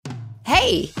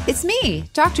Hey, it's me,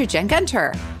 Dr. Jen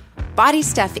Gunter. Body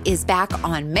Stuff is back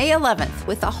on May 11th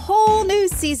with a whole new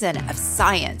season of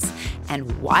science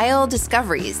and wild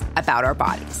discoveries about our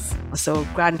bodies. So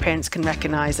grandparents can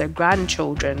recognize their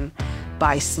grandchildren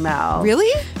by smell.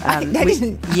 Really? I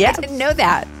didn't know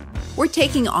that. We're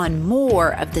taking on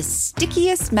more of the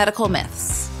stickiest medical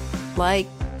myths, like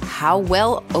how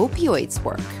well opioids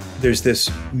work. There's this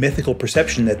mythical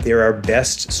perception that they're our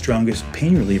best, strongest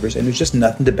pain relievers, and there's just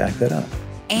nothing to back that up.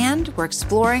 And we're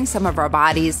exploring some of our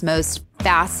body's most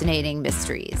fascinating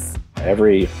mysteries.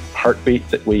 Every heartbeat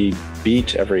that we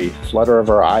beat, every flutter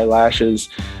of our eyelashes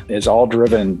is all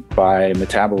driven by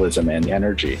metabolism and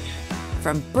energy.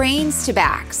 From brains to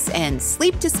backs and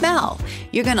sleep to smell,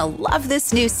 you're going to love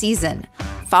this new season.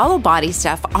 Follow Body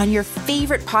Stuff on your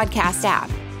favorite podcast app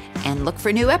and look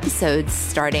for new episodes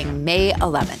starting May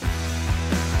 11th.